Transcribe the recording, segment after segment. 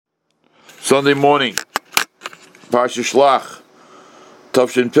Sunday morning, Parsha Shlach,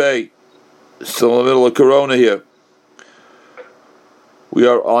 Tavshin Pei, still in the middle of Corona here. We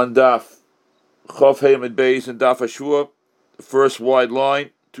are on Daf Chav Hamid Beis and Daf Ashua, the first wide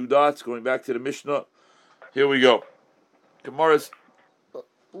line, 2 dots, going back to the Mishnah. Here we go. Gemara's a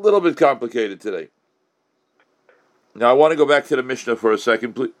little bit complicated today. Now I want to go back to the Mishnah for a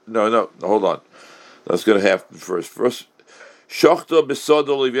second, please. No, hold on. That's going to happen first. Shachta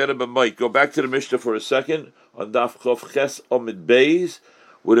b'sada l'ivena b'mayit. Go back to the Mishnah for a second on Daf Chav Ches Amid Beis,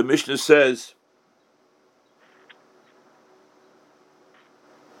 where the Mishnah says,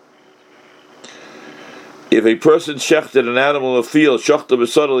 if a person shechted an animal in a field, shachta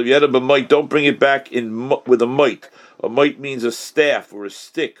b'sada l'ivena b'mayit, don't bring it back with a mite. A mite means a staff or a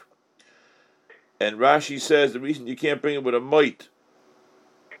stick. And Rashi says the reason you can't bring it with a mite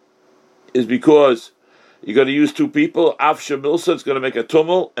is because you're going to use 2 people. Afsha Milsa, it's going to make a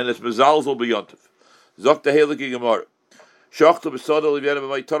tumult, and its mezalz will be yontif. Zok teheliki gemara. Shachta b'sada l'ivena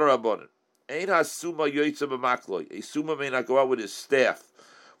b'mayit tanar rabbanan. Ein ha-suma yoytza b'makloi. A suma may not go out with his staff.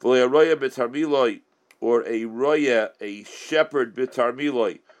 V'lei a b'tarmiloi, or a roya, a shepherd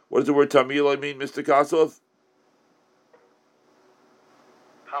b'tarmiloi. What does the word tarmiloi mean, Mr. Kasov?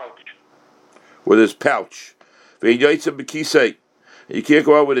 Pouch. With his pouch. V'ein yoytza b'kisei. You can't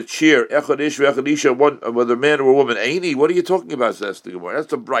go out with a chair. Echad ish v'echad isha, whether a man or a woman. Eini, what are you talking about? That's the Gemara. That's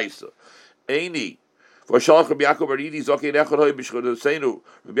the brisa. Eini. For Shalach Rabbi Yaakov Aridi Zokin Echad Hoy B'Shchud Seinu.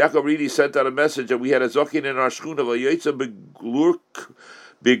 Rabbi Yaakov Aridi sent out a message that we had a Zokin in our Shchuna V'Yotza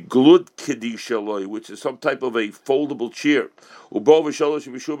B'Glud Kedisha Loi, which is some type of a foldable chair. Ubo V'Shalosh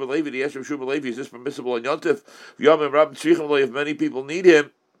V'Shur B'Levi. The asked V'Shur B'Levi, is this permissible on Yontif? V'Yom Rab Tzrichim Loi, if many people need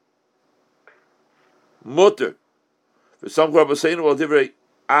him, mutter. For some Rabbi Seinu will divrei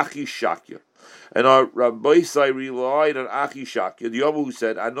Achi Shakya. And our Rabbi Sai relied on Achi Shakya, the Yomu who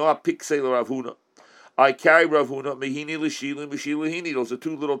said, I know a piksei Rav Huna. I carry Rav Huna, Mehini L'Shili, Meshili Hini. Those are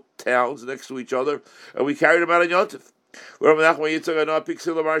 2 little towns next to each other, and we carried them out on Yontif. Rabbi Nachman Yitzchak, I know a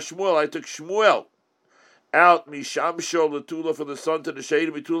piksei Lamar Shmuel. I took Shmuel out, Mishamsho, Latula, from the sun to the shade,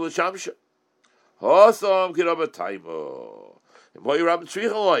 and Mitula Shamsha. Hosam Kirabba Taimo. And why Rabbi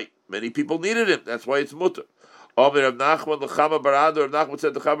Tzrichaloi? Many people needed him. That's why it's mutter. Amir Rav Nachman L'Chama Barada. Rav Nachman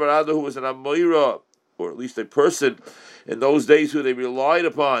said the Chama Barada, who was an Amoira, or at least a person in those days who they relied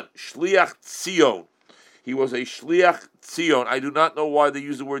upon, Shliach Tzion. He was a Shliach Tzion. I do not know why they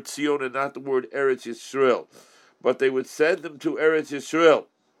use the word Tzion and not the word Eretz Yisrael, but they would send him to Eretz Yisrael,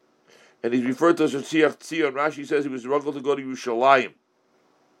 and he's referred to as a Shliach Tzion. Rashi says he was struggled to go to Yerushalayim.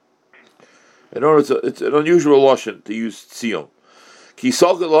 In order, it's an unusual lashon to use Tzion.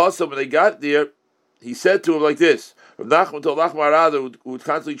 Kisalka L'Hasam, when they got there, he said to him like this: Rav Nachman told Nachman Arada, who would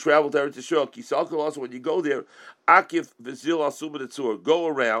constantly travel to Eretz Yisrael, Kisalka L'Hasam, when you go there, Akif V'zil Al Suma Netzur, go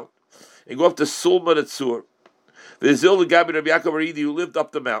around and go up to Sulma Netzur. V'zil the Gabi Rabbi Yaakov Aridi, who lived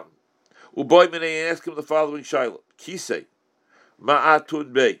up the mountain. Uboy Minei, and ask him the following shayla: Kisei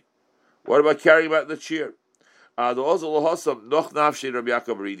Ma'atun Bey. What about carrying him out in the chair? The Ozal L'Hasam Noch Nafshe Rabbi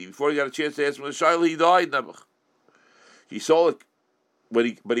Yaakov Aridi. Before he got a chance to ask him the shayla, he died. Nebuch. He saw it, but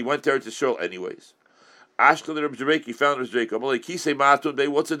he went to Eretz Yisrael anyways. Ashkelon Reb Jereki found Reb Jereki. Amalei Kisei Ma'atun Bey.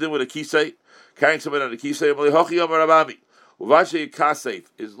 What's it doing with a Kisei? Carrying somebody on a Kisei. Amalei Hochi Amar Rabami. Uvashe Kasef.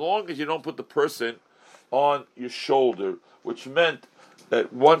 As long as you don't put the person on your shoulder, which meant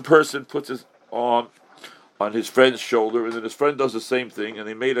that one person puts his arm on his friend's shoulder, and then his friend does the same thing, and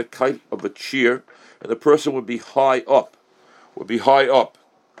they made a kite of a chair, and the person would be high up.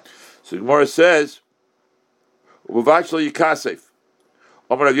 So Gemara says, Uvashe Kasef.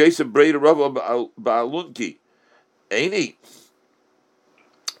 Amar Rav Yosef Breda Rav Ba'alunki. Eini.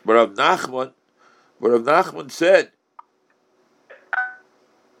 But Rav Nachman said,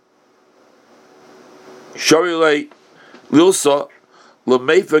 Sharilei Lilsa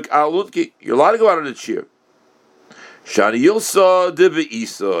Lemefik Alunki. You're allowed to go out on the chair. Shani Yilsa Dibi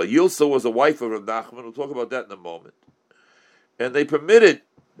Isa. Yilsa was a wife of Rav Nachman. We'll talk about that in a moment. And they permitted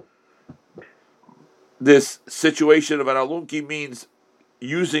this situation of an alunki, means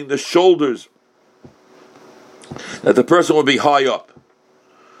using the shoulders, that the person would be high up.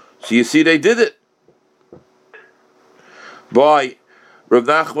 So you see, they did it. By Rav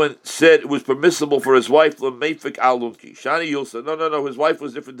Nachman said it was permissible for his wife Lemefik Alunki. Shani Yilsa. No. His wife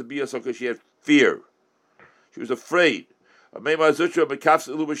was different to Biasa because she had fear. She was afraid. Because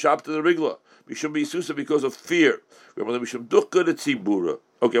of fear.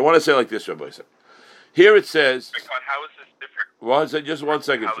 Okay, I want to say like this, Rabbi. Here it says. How is this different? Just 1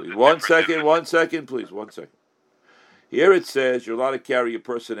 second, please. 1 second, 1 second, please. 1 second. Here it says you're allowed to carry a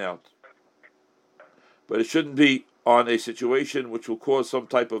person out, but it shouldn't be on a situation which will cause some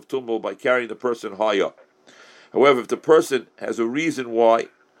type of tumult by carrying the person high up. However, if the person has a reason why,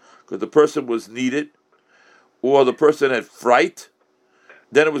 because the person was needed, or the person had fright,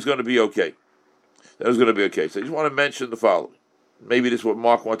 then it was going to be okay. That was going to be okay. So I just want to mention the following. Maybe this is what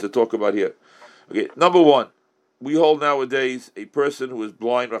Mark wants to talk about here. Okay, number one, we hold nowadays a person who is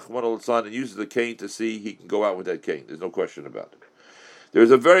blind, Rahman al-San, and uses a cane to see, he can go out with that cane. There's no question about it.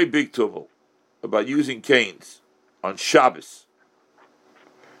 There's a very big tumult about using canes on Shabbos.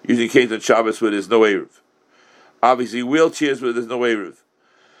 Using canes on Shabbos where there's no Eruv. Obviously, wheelchairs where there's no Eruv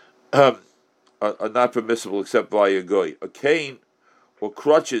are not permissible except by a goy. A cane or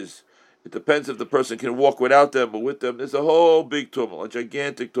crutches, it depends if the person can walk without them or with them. There's a whole big tumult, a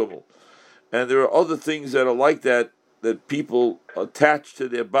gigantic tumult. And there are other things that are like that people attach to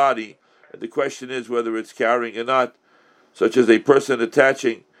their body. And the question is whether it's carrying or not, such as a person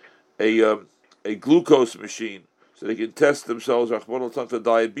attaching a glucose machine so they can test themselves for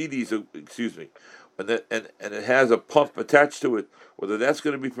diabetes, and it has a pump attached to it, whether that's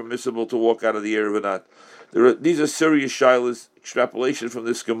going to be permissible to walk out of the area or not. These are serious shilas. Extrapolation from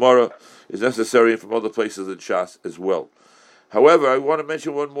this Gemara is necessary, and from other places in Shas as well. However, I want to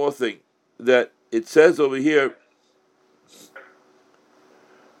mention one more thing, that it says over here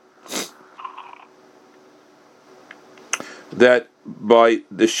that by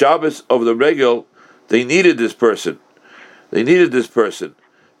the Shabbos of the Regel, they needed this person. They needed this person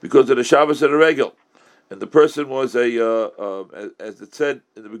because of the Shabbos of the Regel. And the person was as it said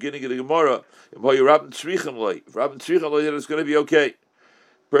in the beginning of the Gemara, if Rabban Tzrichem then it's going to be okay.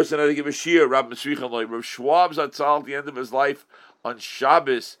 Person had to give a shiur, Rabban Tzrichem. Rav Schwab's Atzal at the end of his life on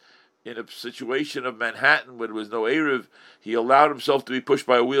Shabbos, in a situation of Manhattan where there was no Eruv, he allowed himself to be pushed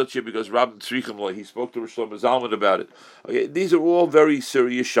by a wheelchair because Rabban Tzrichem, he spoke to Rosh Shlomo Zalman about it. Okay, these are all very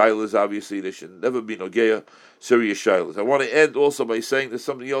serious shilas, obviously. They should never be nogeya, serious shilas. I want to end also by saying there's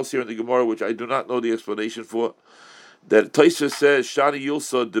something else here in the Gemara which I do not know the explanation for. That Taisa says, Shani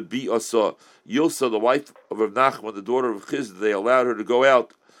Yulsa de Bi Asa. Yulsa, the wife of Rav Nachman, the daughter of Chizd, they allowed her to go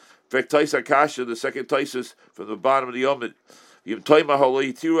out. In fact, Taisa Kasha, the second Taisa from the bottom of the Yomid, what kind of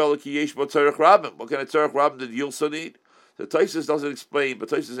tzarech rabim did Yulsa need? The Taisus doesn't explain, but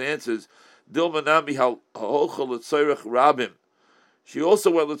Taisus answers, Dilma Nami ha'ochel l'tzarech rabim. She also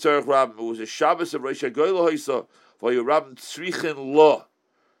went l'tzarech rabim. It was a Shabbos of Reish HaGoyla Haisa, v'yu rabim tzrichin lo.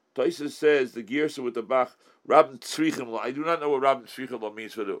 Taisus says, the Gersa with the Bach, rabim tzrichin lo. I do not know what rabim tzrichin lo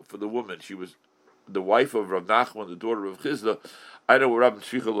means for the woman. She was the wife of Rav Nachman, the daughter of Chizda. I know what Rabban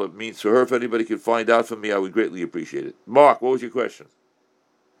Tzrichem means to her. If anybody could find out for me, I would greatly appreciate it. Mark, what was your question?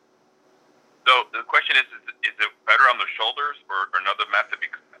 So the question is it better on the shoulders or another method?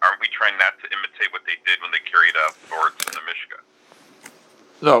 Because aren't we trying not to imitate what they did when they carried out swords in the Mishka?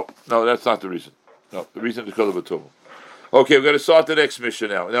 No, that's not the reason. No, the reason is because of a tumult. Okay, we're going to start the next Mishnah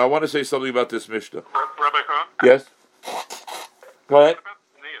now. Now, I want to say something about this Mishnah. Rabbi Khan? Yes? Go ahead. What about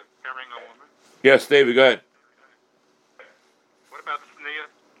Sneah carrying a woman? Yes, David, go ahead. What about Sneah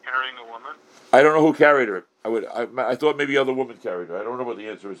carrying a woman? I don't know who carried her. I thought maybe other women carried her. I don't know what the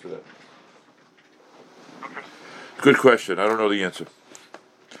answer is to that. Okay. Good question. I don't know the answer.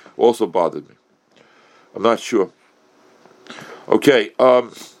 Also bothered me. I'm not sure. Okay,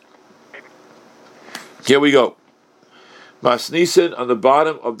 here we go. Masnisen on the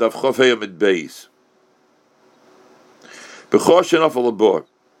bottom of Daf Chofei Amid Beis. Bechor shenafal labor.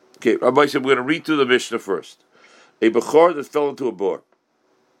 Okay, Rabbi said we're going to read through the Mishnah first. A bechor that fell into a bor.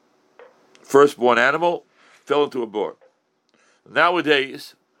 Firstborn animal fell into a bor.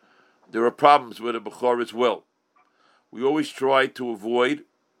 Nowadays, there are problems with a bechor as well. We always try to avoid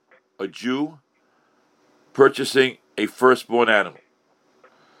a Jew purchasing a firstborn animal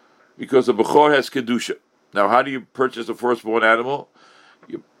because a bechor has kedusha. Now, how do you purchase a firstborn animal?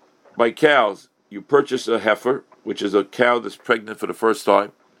 By cows. You purchase a heifer, which is a cow that's pregnant for the first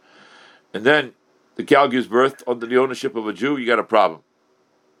time, and then the cow gives birth under the ownership of a Jew. You got a problem.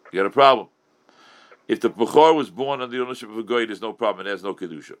 If the bechor was born under the ownership of a goy, there's no problem. It has no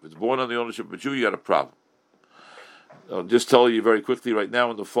kedusha. If it's born under the ownership of a Jew, you got a problem. I'll just tell you very quickly. Right now,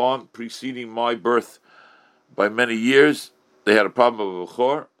 on the farm preceding my birth by many years, they had a problem of a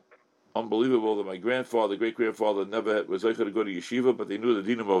bechor. Unbelievable that my grandfather, great-grandfather, never was able to go to yeshiva, but they knew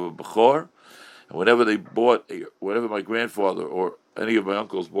the dinam of a bechor. And whenever my grandfather or any of my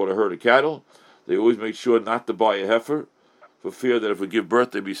uncles bought a herd of cattle, they always made sure not to buy a heifer for fear that if we give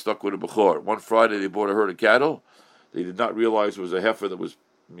birth, they'd be stuck with a bechor. One Friday, they bought a herd of cattle. They did not realize it was a heifer that was,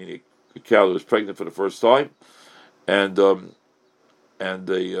 meaning a cow that was pregnant for the first time. And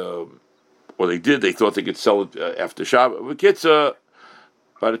they, or they did, they thought they could sell it after Shabbat.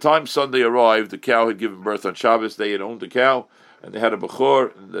 By the time Sunday arrived, the cow had given birth on Shabbos. They had owned the cow, and they had a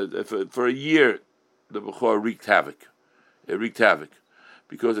bechor. And for a year, the bechor wreaked havoc. It wreaked havoc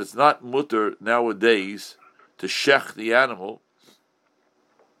because it's not mutter nowadays to shech the animal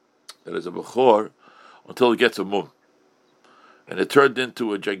that is a bechor until it gets a mum. And it turned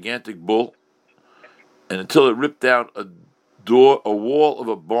into a gigantic bull, and until it ripped down a wall of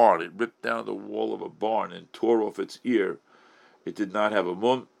a barn, it ripped down the wall of a barn and tore off its ear. It did not have a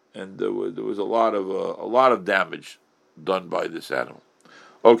mum, and there was a lot of damage done by this animal.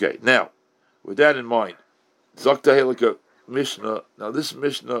 Okay, now with that in mind, Zakta Helika Mishnah. Now this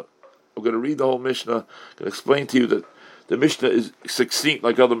Mishnah, I'm going to read the whole Mishnah. I'm going to explain to you that the Mishnah is succinct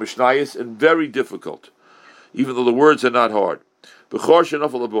like other Mishnayos and very difficult, even though the words are not hard. Bechor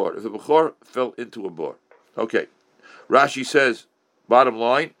shenafal abor. If a bechor fell into a bor. Okay. Rashi says, bottom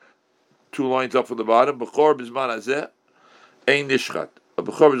line, 2 lines up from the bottom, bechor bizman hazeh ein nishchat. A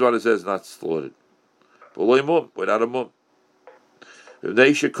bechor bizman hazeh is not slaughtered. B'loi mum, without a mum.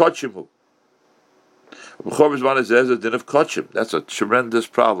 V'nei shekotchim. A bechor bizman hazeh is a din of kotchim. That's a tremendous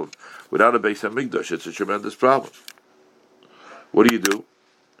problem. Without a Beis HaMikdash, it's a tremendous problem. What do you do?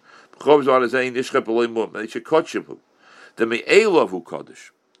 Bechor bizman hazeh ein nishchat b'loi mum. V'nei shekotchim. The me'elav hu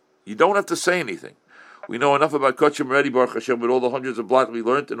kaddish. You don't have to say anything. We know enough about Kachim already, Baruch Hashem, with all the hundreds of blot we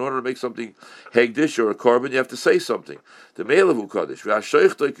learned. In order to make something hegdish or a carbon, you have to say something. The me'elav hu kaddish.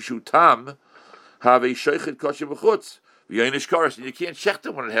 V'hashoich toikishu tam have a sheichet kachim b'chutz. V'yainish karas. And you can't shech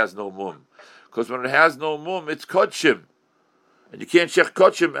them when it has no mum. Because when it has no mum, it's kachim. And you can't shech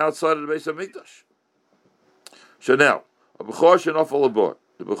kachim outside of the Beis HaMikdash. So now, a b'chor shenafal a bor.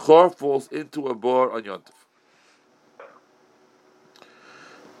 The b'chor falls into a bor on Yontif.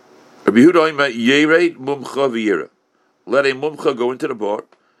 Let a mumcha go into the bar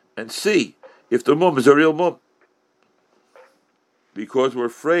and see if the mum is a real mum. Because we're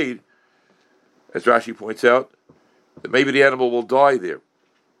afraid, as Rashi points out, that maybe the animal will die there.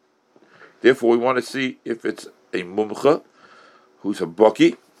 Therefore, we want to see if it's a mumcha who's a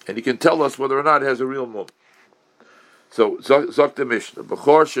baki, and he can tell us whether or not it has a real mum. So, Zok the Mishnah,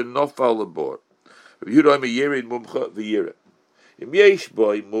 B'chor shenofal lebor. Rabbi Yehuda omer yered mumcha v'yira. Im yesh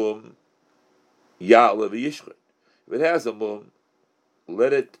boy mum ya'ala v'yishchet. If it has a mum,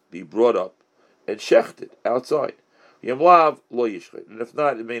 let it be brought up and shechted outside. Yam lav lo yishchet. And if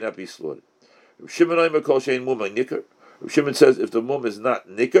not, it may not be slaughtered. Rabbi Shimon omer kol shein mum nicker. Rabbi Shimon says if the mum is not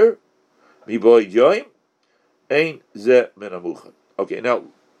nicker, mi boy yoim, ein ze min amuchan. Okay, now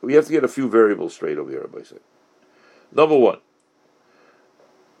we have to get a few variables straight over here, Rabbi say. Number one,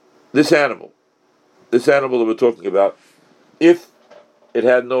 this animal that we're talking about, if it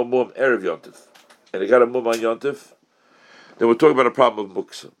had no mum erev yontif, and it got a mum on yontif, then we're talking about a problem of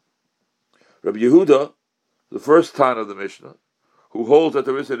muksa. Rabbi Yehuda, the first Tan of the Mishnah, who holds that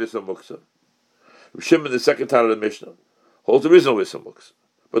there is an issa muksa. Rabbi Shimon, the second Tan of the Mishnah, holds there is no issa muksa.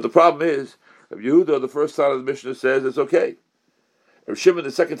 But the problem is, Rabbi Yehuda, the first Tan of the Mishnah, says it's okay. Rabbi Shimon,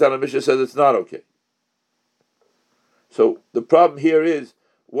 the second Tan of the Mishnah, says it's not okay. So the problem here is,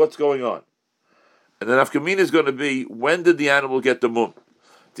 what's going on? And the nafkamina is going to be, when did the animal get the mum?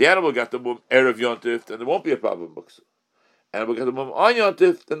 If the animal got the mum erev yontif, then there won't be a problem with muksa. Animal got the mum on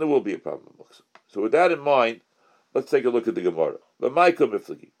yontif, then there will be a problem with muksa. So with that in mind, let's take a look at the Gemara. L'maika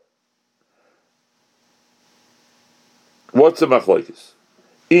miflagi. What's the machlokes?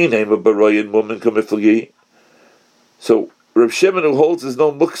 Inema baroyin mumin kamiflagi. So Reb Shimon, who holds there's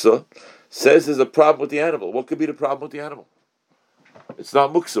no muksa, says there's a problem with the animal. What could be the problem with the animal? It's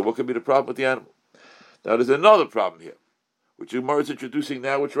not muksa. What could be the problem with the animal? Now there's another problem here, which Gemara is introducing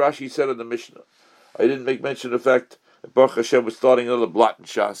now, which Rashi said in the Mishnah. I didn't make mention of the fact that Baruch Hashem was starting another blot in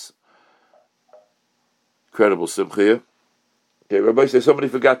Shas. Incredible simcha here. Okay, Rabbi says somebody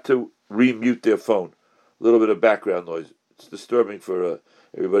forgot to remute their phone. A little bit of background noise. It's disturbing for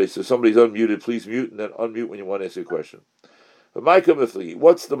everybody. So somebody's unmuted, please mute, and then unmute when you want to ask a question. But my kamiflagi,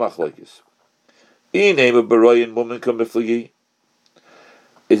 what's the machlokes? Name of baroyin woman kamiflagi.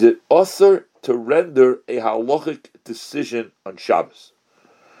 Is it usher to render a halachic decision on Shabbos?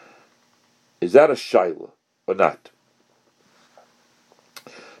 Is that a shaila or not?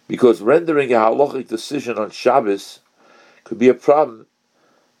 Because rendering a halachic decision on Shabbos could be a problem,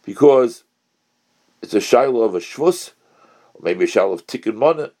 because it's a shaila of a shvus, or maybe a shaila of tikkun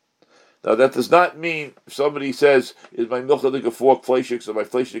mana. Now that does not mean if somebody says, is my milchik like a fork fleishik, or my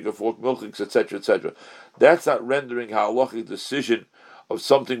fleishik a fork milchiks, etc., etc. That's not rendering a halachic decision of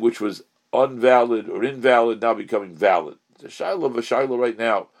something which was unvalid or invalid now becoming valid. It's a shaila of a shaila right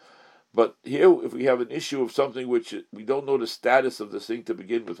now. But here, if we have an issue of something which we don't know the status of this thing to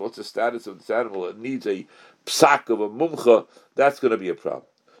begin with, what's the status of this animal? It needs a psak of a mumcha, that's going to be a problem.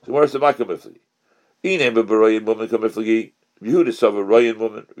 So where's the Michael Miflagi? He named a Barayan woman come Miflagi. Yehuda saw a Rayan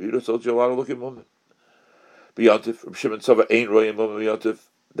woman. Yehuda told you a lot of looking woman. B'yantif. Reb Shimon saw ain't Rayan woman b'yantif.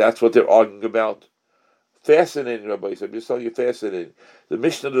 That's what they're arguing about. Fascinating, Rabbi. I'm just telling you, fascinating. The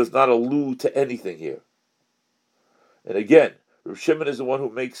Mishnah does not allude to anything here. And again, Reb Shimon is the one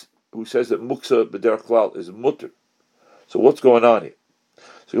who says that muksa b'derech klal is mutter. So what's going on here?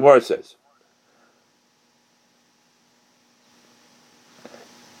 So Gemara says,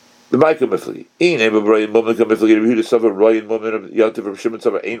 the Michael Miflagi. He named a Rayan woman come Miflagi. Yehuda saw a Rayan woman b'yantif. Reb Shimon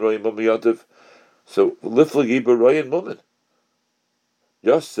saw ain't Rayan woman b'yantif. So Liflagi b'Rayan woman.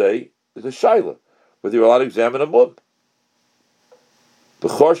 Just say it's a shaila, whether you're allowed to examine a mum.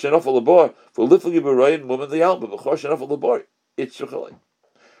 B'chor shenafal labor for Liflagi b'Rayan woman the alma. B'chor shenafal labor. It's shechalei.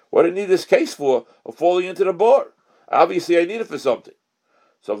 What do I need this case for? Of falling into the bar? Obviously, I need it for something.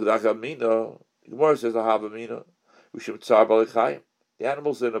 So the Gemara says ahavamina. We should tzar balechayim. The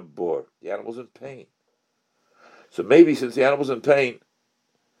animal's in a bore. The animal's in pain. So maybe since the animal's in pain,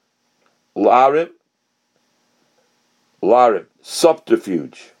 larim,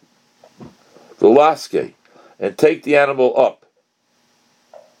 subterfuge, velaske, and take the animal up.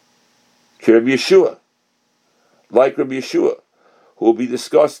 Rabbi Yeshua, like Rabbi Yeshua, who will be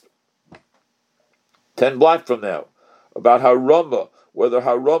discussed 10 blocks from now, about whether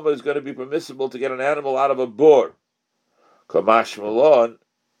harama is going to be permissible to get an animal out of a bore. Kamash malon,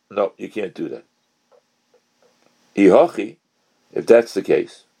 no, you can't do that. Ihachi, if that's the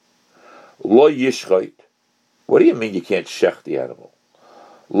case, lo yishchait. What do you mean you can't shech the animal?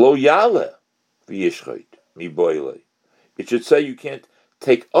 Lo yale v'yishchait mi boile. It should say you can't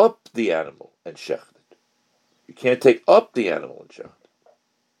take up the animal and shech it. You can't take up the animal and shech it.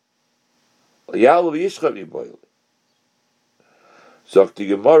 Lo yale v'yishchait mi boile. Zakti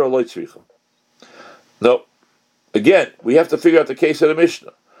Gemara lo tzricha. No. Again, we have to figure out the case of the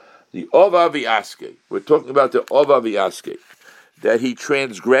Mishnah. The Ova V'Aske. We're talking about the Ova V'Aske. That he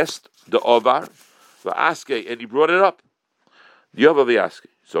transgressed the Ovar V'Aske and he brought it up. The Ova V'Aske.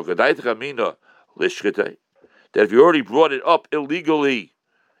 So Kedait Chamina Lishkete. That if you already brought it up illegally,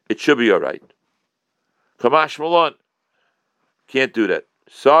 it should be alright. Kamash Malon. Can't do that.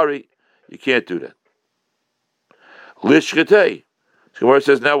 Sorry, you can't do that. Lishkete. So where it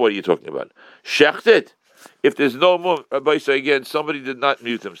says now, what are you talking about? Shechtet. If there's no mum, Rabbi say again, somebody did not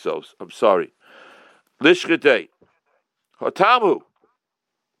mute themselves. I'm sorry. Lishkete. Hotamu.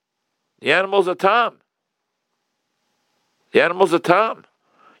 The animal's a tam. The animal's a tam.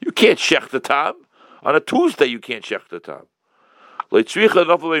 You can't shech the tam. On a Tuesday, you can't shech the tam.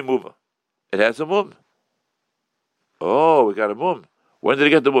 It has a mum. Oh, we got a mum. When did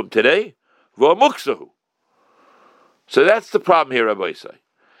it get the mum? Today? V'amuksahu. So that's the problem here, Rabbi say.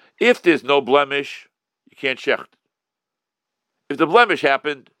 If there's no blemish, you can't shecht. If the blemish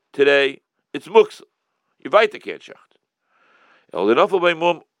happened today, it's muksa. You weiter can't shecht. El by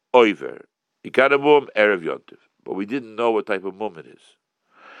mum oiver. You got a mum erev yontiv, but we didn't know what type of mum it is.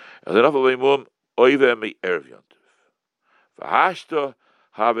 El by mum oiver me erev yontiv. V'hashta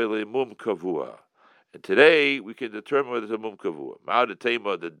have le mum kavua. And today we can determine whether it's a mum kavua.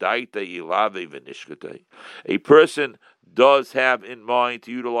 Ma'adatema the daite ilave v'nishkate. A person does have in mind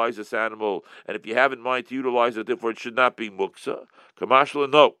to utilize this animal, and if you have in mind to utilize it, therefore it should not be muksa. Kamashla,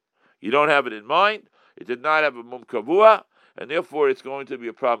 no. You don't have it in mind, it did not have a mum kavua, and therefore it's going to be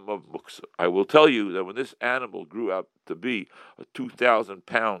a problem of muksa. I will tell you that when this animal grew up to be a 2,000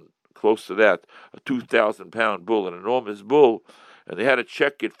 pound, close to that, a 2,000 pound bull, an enormous bull, and they had to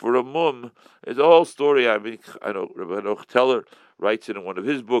check it for a mum. It's a whole story. I mean, I know Rabbi Hanoch Teller writes it in one of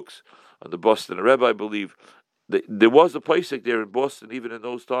his books on the Boston Rebbe, I believe. There was a place like there in Boston, even in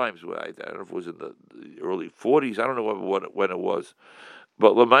those times. Where I don't know if it was in the early 40s. I don't know when it was,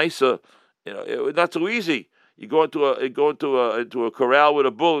 but Lamaisa, it was not so easy. You go into a corral with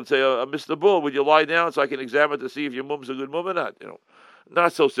a bull and say, "Mr. Bull, would you lie down so I can examine to see if your mum's a good mum or not?"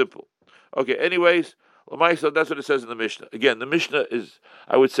 Not so simple. Okay. Anyways. Lamaisa, that's what it says in the Mishnah. Again, the Mishnah is,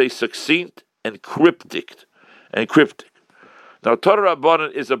 I would say, succinct and cryptic. Now, Torah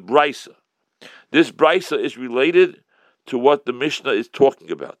Rabbanan is a brisa. This brisa is related to what the Mishnah is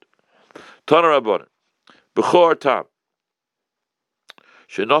talking about. Torah Rabbanan, Bechor Tam,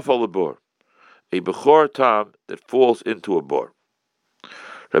 Shenafal Lebor, a Bechor Tam that falls into a bor.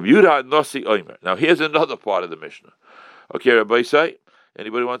 Rabbi Yehuda Nasi Omer. Now, here's another part of the Mishnah. Okay, Rabbi say.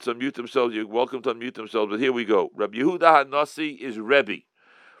 Anybody wants to unmute themselves, you're welcome to unmute themselves. But here we go. Rabbi Yehuda HaNasi is Rebbe.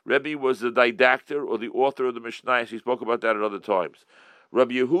 Rebbe was the didactor or the author of the Mishnah. He spoke about that at other times.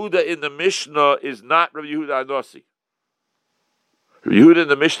 Rabbi Yehuda in the Mishnah is not Rabbi Yehuda HaNasi. Rabbi Yehuda in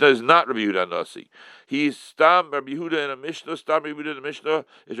the Mishnah is not Rabbi Yehuda Nasi. He's Stam Rabbi Yehuda in the Mishnah. Stam Rabbi Yehuda in the Mishnah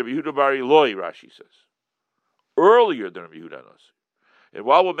is Rabbi Yehuda Bar Eloi, Rashi says. Earlier than Rabbi Yehuda Nasi. And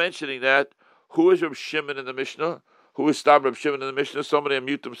while we're mentioning that, who is Rabbi Shimon in the Mishnah? Who is Stam Rabbi Shimon in the Mishnah? Somebody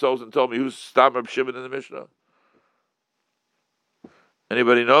unmute themselves and tell me who's Stam Rabbi Shimon in the Mishnah.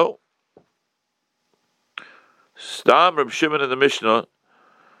 Anybody know? Stam Rabbi Shimon in the Mishnah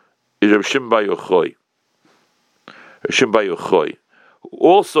is Rabbi Shimon Bar Yochai. Rabbi Shimon Bar Yochai, who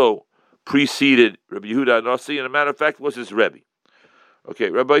also preceded Rabbi Yehuda Nasi, and a matter of fact was his Rebbe.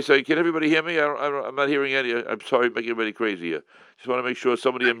 Okay, Rabbi, so can everybody hear me? I'm not hearing any. I'm sorry, making everybody crazy here. Just want to make sure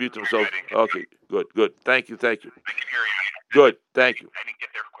somebody unmute themselves. Okay, good. Thank you. I can hear you. Good, thank you. I didn't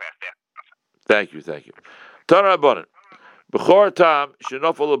get there fast. Thank you. Tana Rabbanan, Bechor Tam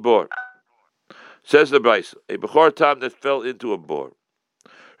Shenofel Abor. Says the Brisa, a Bechor Tam that fell into a bore.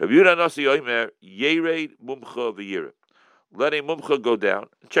 Rabbi Yehuda Nasi Omer Yered Mumcha V'Yireh. Let a Mumcha go down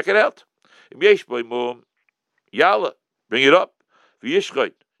and check it out. Im Yesh Boi Mum Yala, bring it up.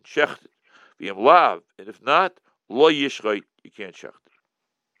 V'Yishchayt, shecht it. V'Yim Lav, and if not, Lo Yishchayt, you can't shecht it.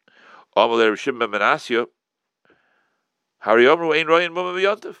 Amalei Rabbi Shimon ben Menasya, Hari Omru Ein Royin Mum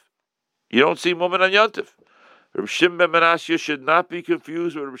V'Yontif. You don't see Mum on Yontif. Rabbi Shimon ben Menasya should not be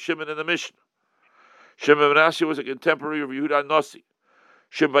confused with Rabbi Shimon in the Mishnah. Shimon ben Menasya was a contemporary of Yehuda Nasi.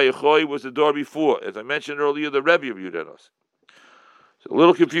 Shimon Bar Yochai was the door before, as I mentioned earlier, the Rebbe of Yehuda Nasi. It's a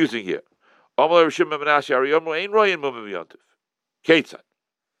little confusing here. Amalei Rabbi Shimon ben Menasya, Hari Omru Ein Royin Mum V'Yontif. Ketzad.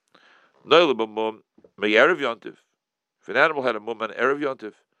 Noile b'mum me'erev yontif. If an animal had a mum on erev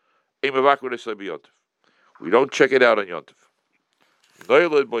yontif, ein mevakor esay b'yontif. We don't check it out on yontif.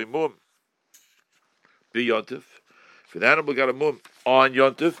 Noile b'mum b'yontif. If an animal got a mum on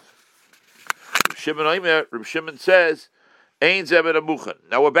yontif, Reb Shimon says, ein zeh ben amuchan.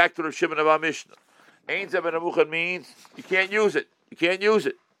 Now we're back to Reb Shimon of our Mishnah. Ein zeh ben amuchan means you can't use it.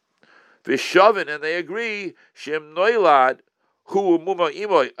 V'shavin, and they agree, shem noilad, who muma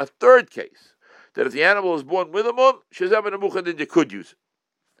imoy, a third case, that if the animal is born with a mum, shezem ben amuchan, then you could use it.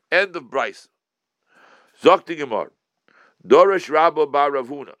 End of Brisa. Zokti Gemar, Dorish Rabba bar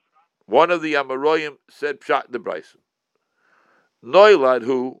Ravuna, one of the Amaroyim said pshat in the Brisa. Noilad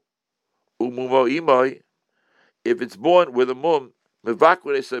who umumo imoy, if it's born with a mum,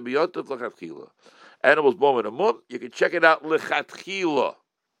 mevakre sebiyotov lechatchila. Animal's born with a mum, you can check it out lechatchila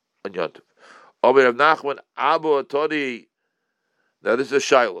on yontiv. Omer of Nachman Abu Atoni. Now this is a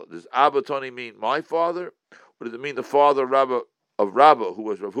Shiloh. Does Abu Atoni mean my father? Or does it mean the father of Rabba, who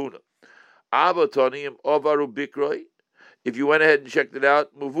was Rav Huna? Abu Atoni Ovaru Bikroi. If you went ahead and checked it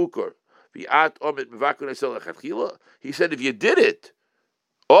out, Muvukor. He said if you did it,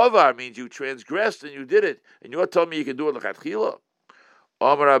 Ovar means you transgressed and you did it, and you're telling me you can do it lechatchila.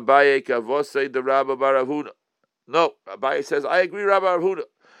 Omar Abaye Kavosei the Rabba bar Ravuna. No, Abaye says I agree, Rabba Ravuna.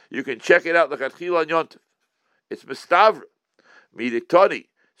 You can check it out lechatchila on yontif. It's mistavra. Midiktoni,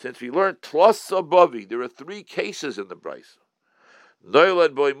 since we learned tlos abavi, there are three cases in the Brisa.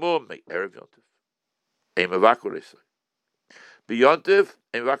 Noilad boy mum me erev yontif, emavakuresoi, beyontif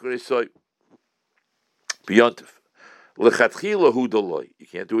emavakuresoi, beyontif. Lechatchila hu doloi, you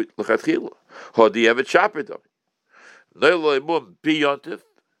can't do it lechatchila. Hodi evet shaper dami. Noilad mum beyontif,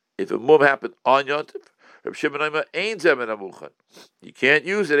 if a mum happened on yontif, Reb Shimon Aimer ein zemen amuchan. You can't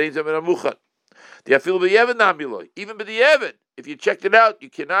use it ein zemen amuchan. The afil b'yeven namiloi, even b'yeven. If you checked it out, you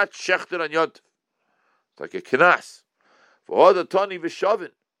cannot shecht it on yontif. It's like a kenas. For all the tani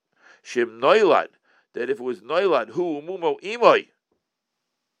v'shavin, shem noilad, that if it was noilad, hu umumo imoy, you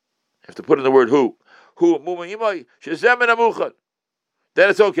have to put in the word hu umumo imoy, shezemen amuchan, then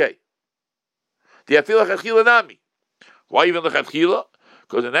it's okay. The afil lechatchila nami. Why even lechatchila?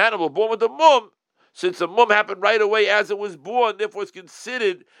 Because an animal born with a mum, since the mum happened right away as it was born, therefore it's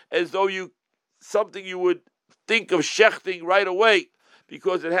considered as though something you would think of shechting right away,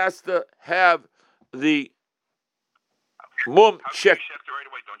 because it has to have the mum checked. Right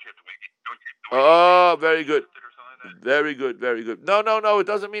away? Don't you have to wait? Oh, very good. Very good. No, it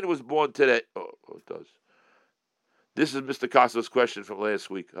doesn't mean it was born today. Oh, it does. This is Mr. Cosso's question from last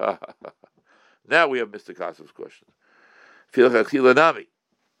week. Now we have Mr. Cosso's question.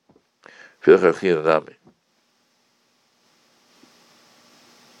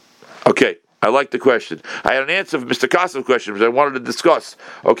 Okay. I like the question. I had an answer for Mr. Cosso's question, which I wanted to discuss.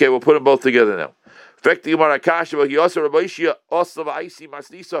 Okay, we'll put them both together now. He brought a brisa. Rabbi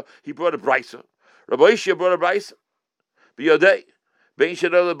Ishia brought a brisa. B'yodei. Bein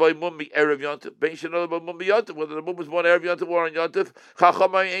shenol by mum erev yontif. Bein shenol by mum yontif. Whether the mum was born erev yontif or on yontif,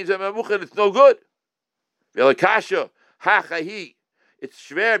 chachamay ein zeh memuchen. It's no good. V'elakasha hachahi. It's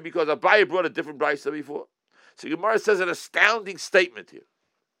shver because Abaye brought a different brisa before. So Gemara says an astounding statement here.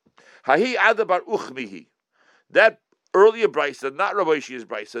 Hahi adabar uchmihi. That earlier brisa, not Rabbi Yishi's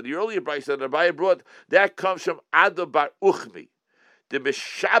brisa, the earlier brisa that Rabbi brought, that comes from adabar uchmi, the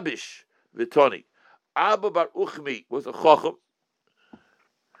mishabish vitoni. Abba bar uchmi was a chacham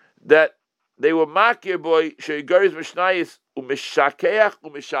that they were makir boy sheigaris mishnayis umishakeach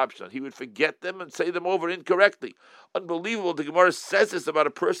umishabshan. He would forget them and say them over incorrectly. Unbelievable. The Gemara says this about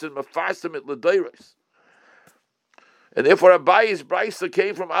a person mafasim et l'deiros. And therefore, Abayi's brisa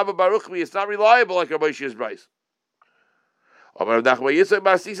came from Abba bar uchmi. It's not reliable like Rabbi Yishi's brisa. Amar Nachman Yitzchak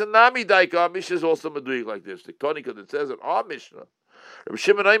bar Sisa nami daika. Our Mishnah is also meduik like this. The Tonika that says in our Mishnah, Rabbi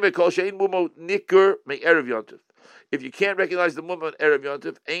Shimon Aimer calls shein mumo nikur me erev yontif. If you can't recognize the mum on erev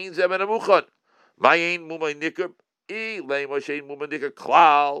yontif, ein zeh ben amuchan. My ein mumay nikur I leima shein mum nikur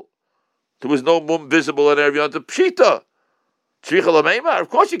klal. There was no mum visible on erev yontif. Pshita tzricha lameimar. Of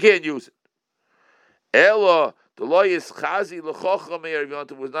course you can't use it. Ela. The law is chazi l'chocham erev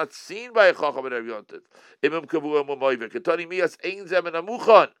yontif was not seen by a chocham erev yontif. Imam kavu amumayver ketani mias ein zeh ben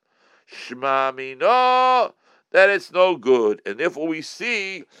amuchan. Shma mino. That it's no good. And therefore we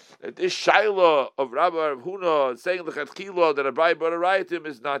see that this shaila of Rabbi Huna saying the Chatchila that Rabbi brought a riot to him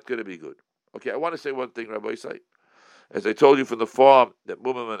is not going to be good. Okay, I want to say one thing, Rabbi Say. As I told you from the farm, that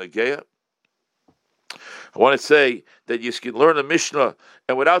Mumam and Ageya, I want to say that you can learn the Mishnah,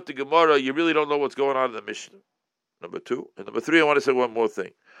 and without the Gemara, you really don't know what's going on in the Mishnah. Number two. And number three, I want to say one more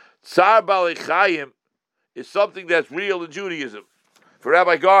thing. Tsar Balei Chaim is something that's real in Judaism. For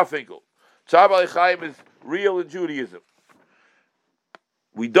Rabbi Garfinkel, Tsar Balei Chaim is real in Judaism.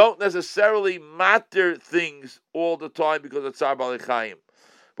 We don't necessarily matter things all the time because of Tsar Balei Chaim.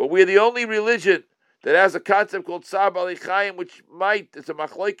 But we're the only religion that has a concept called Tsar Balei Chaim, which it's a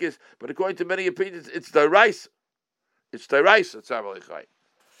machlokes, but according to many opinions, it's Daraisa. It's Daraisa, Tsar Balei Chaim.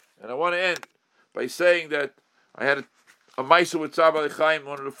 And I want to end by saying that I had a Maisa with Tsar Balei Chaim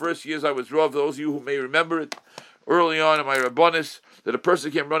one of the first years I was Rav. Those of you who may remember it, early on in my Rabbanis, that a person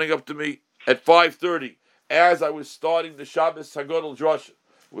came running up to me at 5:30 as I was starting the Shabbos Hagadol Drasha. It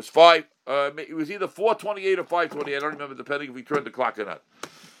was it was either 4:28 or 5:20. I don't remember, depending if he turned the clock or not.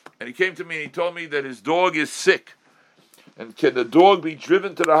 And he came to me and he told me that his dog is sick, and can the dog be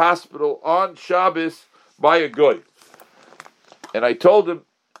driven to the hospital on Shabbos by a goy? And I told him,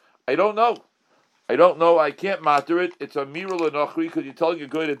 I don't know. I can't matter it. It's a miral enochri because you're telling a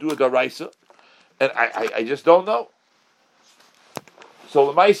goy to do a daraisa, and I just don't know. So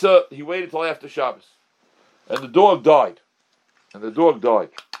the Maisa, he waited till after Shabbos. And the dog died. And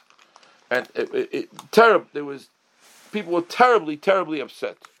people were terribly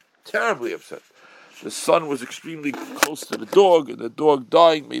upset. Terribly upset. The son was extremely close to the dog, and the dog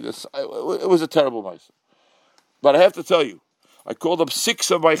dying made this. It was a terrible Maisa. But I have to tell you, I called up 6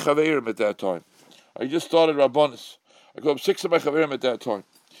 of my chaverim at that time. I just started Rabbanis. I called up 6 of my chaverim at that time.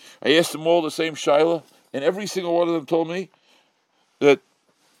 I asked them all the same shaila, and every single one of them told me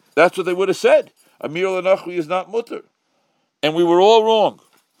that's what they would have said. Amir al-Nachri is not mutter. And we were all wrong.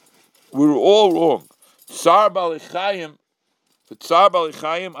 Tsar Balei Chaim,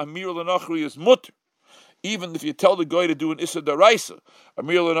 Amir al-Nachri is mutter. Even if you tell the guy to do an Issa Daraisa,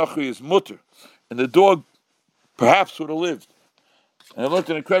 Amir al-Nachri is mutter. And the dog perhaps would have lived. And I learned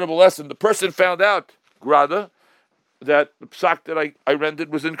an incredible lesson. The person found out, Grada, that the psak that I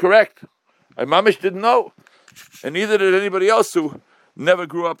rendered was incorrect. I mamish didn't know. And neither did anybody else who never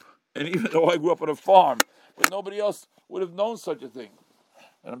grew up, and even though I grew up on a farm, but nobody else would have known such a thing.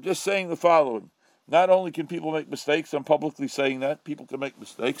 And I'm just saying the following. Not only can people make mistakes, I'm publicly saying that, people can make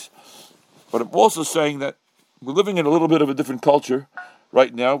mistakes, but I'm also saying that we're living in a little bit of a different culture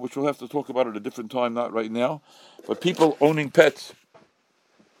right now, which we'll have to talk about at a different time, not right now, but people owning pets.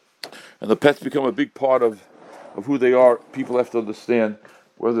 And the pets become a big part of who they are. People have to understand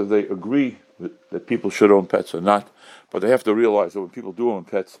whether they agree that people should own pets or not, but they have to realize that when people do own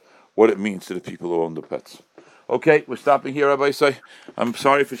pets, what it means to the people who own the pets. Okay, we're stopping here, Rabbi Say. I'm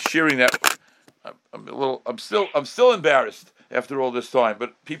sorry for sharing that. I'm still embarrassed after all this time,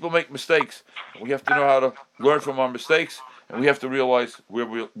 but people make mistakes. We have to know how to learn from our mistakes, and we have to realize where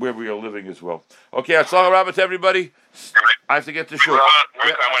we are living as well. Okay, Atzlacha Rabbah to everybody. I have to get to shul. I've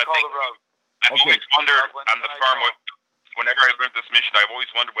always wondered on the farm, whenever I learned this mission, I've always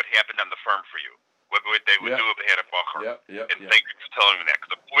wondered what happened on the farm for you. What they would do if they had a bacher. Thanks for telling me that,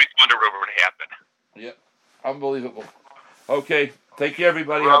 because I've always wondered what would happen. Yeah, unbelievable. Okay, take care,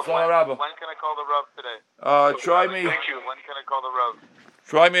 everybody. When can I call the Rav today? Try me. Thank you. When can I call the Rav?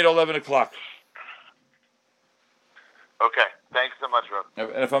 Try me at 11 o'clock. Okay. Thanks so much, Rav.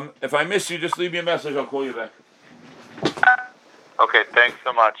 And if I miss you, just leave me a message. I'll call you back. Okay. Thanks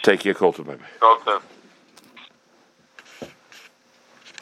so much. Take care, Colton. Bye-bye. Colton.